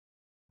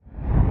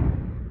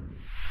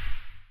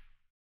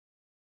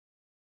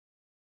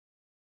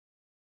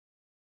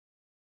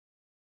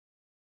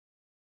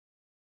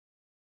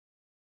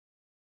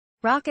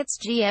Rockets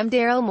GM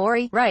Daryl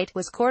Morey, right,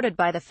 was courted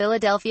by the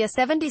Philadelphia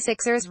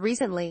 76ers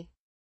recently.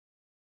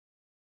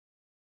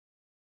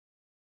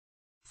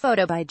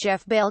 Photo by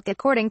Jeff Belk.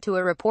 According to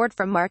a report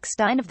from Mark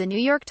Stein of the New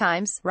York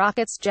Times,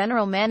 Rockets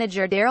general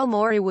manager Daryl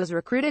Morey was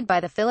recruited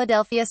by the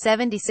Philadelphia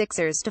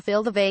 76ers to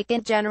fill the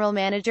vacant general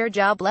manager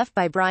job left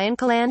by Bryan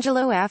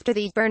Colangelo after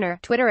the burner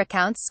Twitter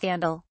accounts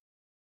scandal.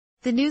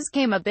 The news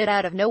came a bit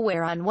out of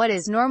nowhere on what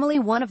is normally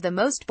one of the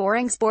most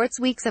boring sports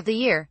weeks of the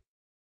year.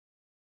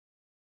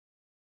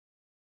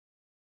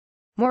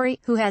 Morey,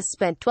 who has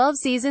spent 12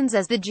 seasons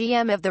as the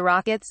GM of the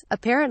Rockets,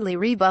 apparently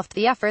rebuffed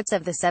the efforts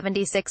of the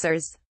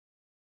 76ers.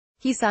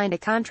 He signed a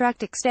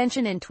contract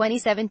extension in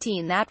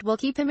 2017 that will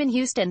keep him in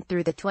Houston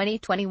through the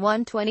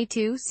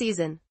 2021-22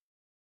 season.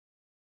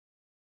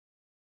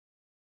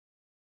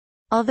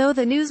 Although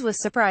the news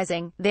was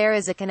surprising, there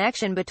is a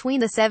connection between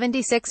the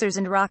 76ers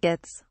and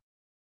Rockets.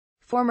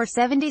 Former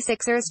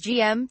 76ers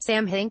GM,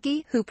 Sam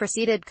Hinkie, who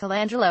preceded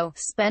Colangelo,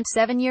 spent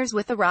 7 years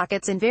with the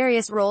Rockets in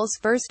various roles,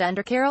 first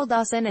under Carroll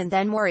Dawson and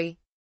then Morey.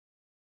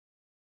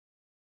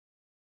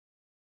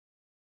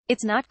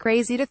 It's not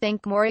crazy to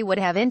think Morey would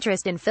have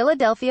interest in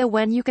Philadelphia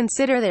when you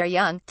consider their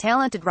young,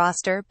 talented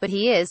roster, but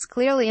he is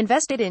clearly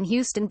invested in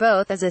Houston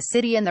both as a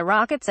city and the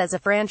Rockets as a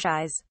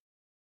franchise.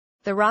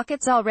 The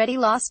Rockets already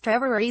lost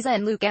Trevor Ariza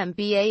and Luke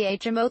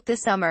Mbahamo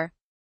this summer.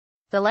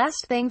 The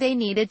last thing they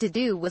needed to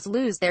do was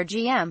lose their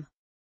GM.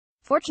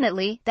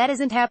 Fortunately, that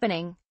isn't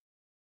happening.